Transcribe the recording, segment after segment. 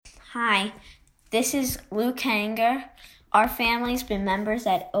Hi, this is Luke Hanger. Our family's been members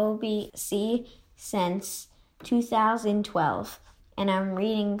at OBC since 2012, and I'm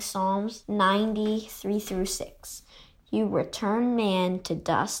reading Psalms 93 through 6. You return man to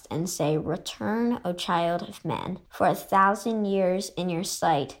dust and say, "Return, O child of men, for 1,000 years in your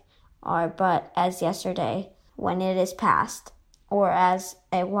sight are but as yesterday when it is past, or as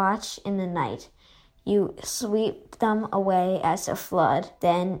a watch in the night. You sweep them away as a flood,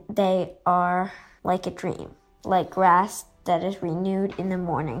 then they are like a dream, like grass that is renewed in the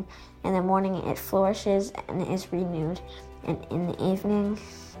morning. In the morning it flourishes and is renewed, and in the evening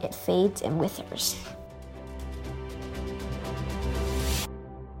it fades and withers."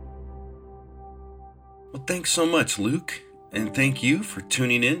 Well, thanks so much, Luke, and thank you for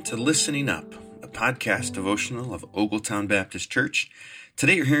tuning in to Listening Up, a podcast devotional of Ogletown Baptist Church.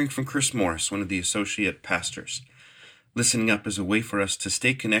 Today you're hearing from Chris Morris, one of the associate pastors. Listening Up is a way for us to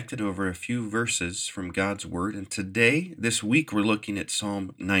stay connected over a few verses from God's Word, and this week, we're looking at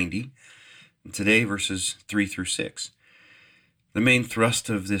Psalm 90, and today verses 3 through 6. The main thrust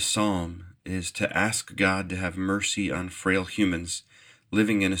of this psalm is to ask God to have mercy on frail humans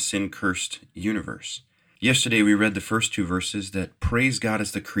living in a sin-cursed universe. Yesterday, we read the first two verses that praise God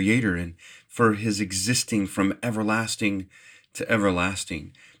as the Creator and for His existing from everlasting to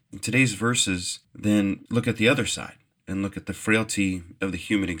everlasting. And today's verses then look at the other side and look at the frailty of the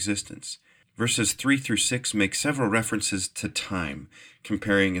human existence. Verses 3 through 6 make several references to time,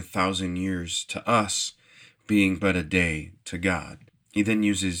 comparing 1,000 years to us being but a day to God. He then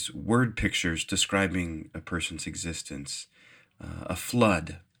uses word pictures describing a person's existence, a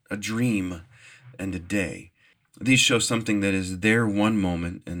flood, a dream, and a day. These show something that is there one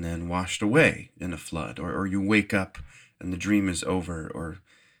moment and then washed away in a flood, or you wake up and the dream is over, or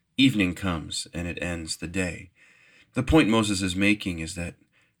evening comes and it ends the day. The point Moses is making is that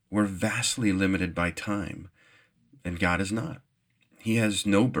we're vastly limited by time, and God is not. He has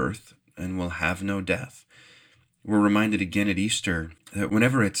no birth and will have no death. We're reminded again at Easter that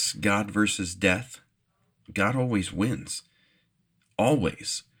whenever it's God versus death, God always wins.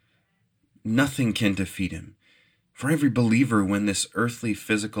 Always. Nothing can defeat him. For every believer, when this earthly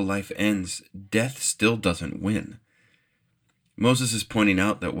physical life ends, death still doesn't win. Moses is pointing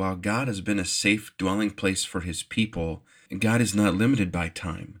out that while God has been a safe dwelling place for his people, God is not limited by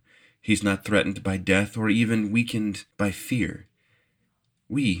time. He's not threatened by death or even weakened by fear.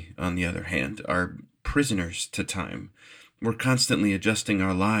 We, on the other hand, are prisoners to time. We're constantly adjusting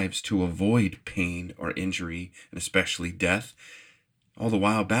our lives to avoid pain or injury, and especially death, all the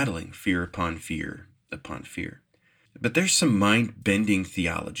while battling fear upon fear upon fear. But there's some mind-bending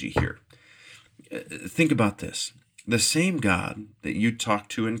theology here. Think about this. The same God that you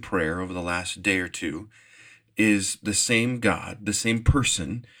talked to in prayer over the last day or two is the same God, the same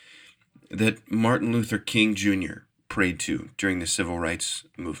person that Martin Luther King Jr. prayed to during the civil rights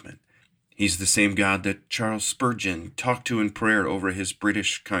movement. He's the same God that Charles Spurgeon talked to in prayer over his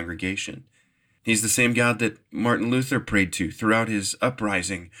British congregation. He's the same God that Martin Luther prayed to throughout his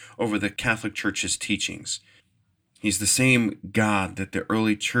uprising over the Catholic Church's teachings. He's the same God that the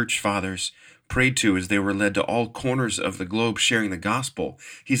early church fathers prayed to as they were led to all corners of the globe sharing the gospel.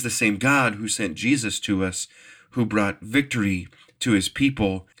 He's the same God who sent Jesus to us, who brought victory to his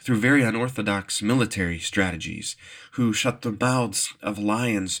people through very unorthodox military strategies, who shut the mouths of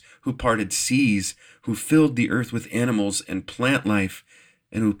lions, who parted seas, who filled the earth with animals and plant life,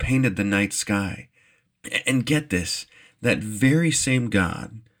 and who painted the night sky. And get this, that very same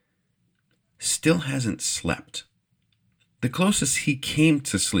God still hasn't slept. The closest he came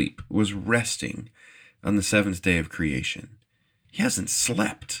to sleep was resting on the seventh day of creation. He hasn't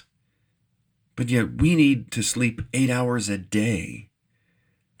slept. But yet we need to sleep 8 hours a day.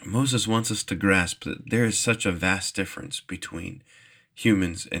 Moses wants us to grasp that there is such a vast difference between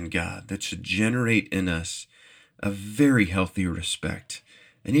humans and God that should generate in us a very healthy respect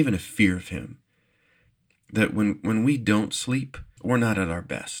and even a fear of him. That when we don't sleep, we're not at our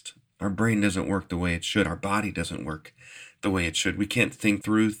best. Our brain doesn't work the way it should. Our body doesn't work the way it should. We can't think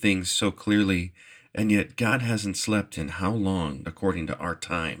through things so clearly, and yet God hasn't slept in how long, according to our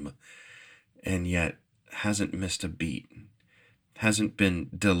time, and yet hasn't missed a beat, hasn't been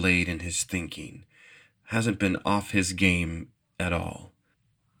delayed in his thinking, hasn't been off his game at all.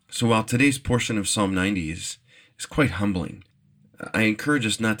 So while today's portion of Psalm 90 is quite humbling, I encourage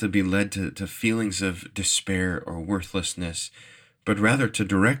us not to be led to feelings of despair or worthlessness, but rather to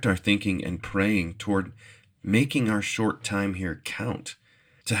direct our thinking and praying toward making our short time here count,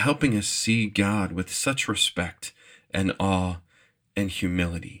 to helping us see God with such respect and awe and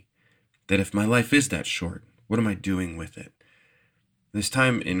humility, that if my life is that short, what am I doing with it? This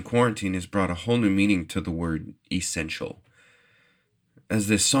time in quarantine has brought a whole new meaning to the word essential. As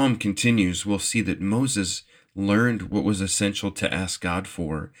this psalm continues, we'll see that Moses learned what was essential to ask God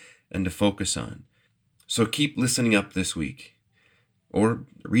for and to focus on. So keep listening up this week, or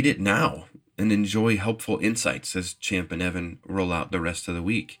read it now and enjoy helpful insights as Champ and Evan roll out the rest of the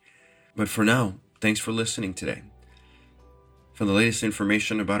week. But for now, thanks for listening today. For the latest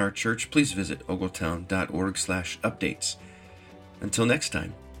information about our church, please visit ogletown.org/updates. Until next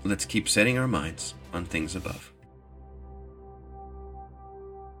time, let's keep setting our minds on things above.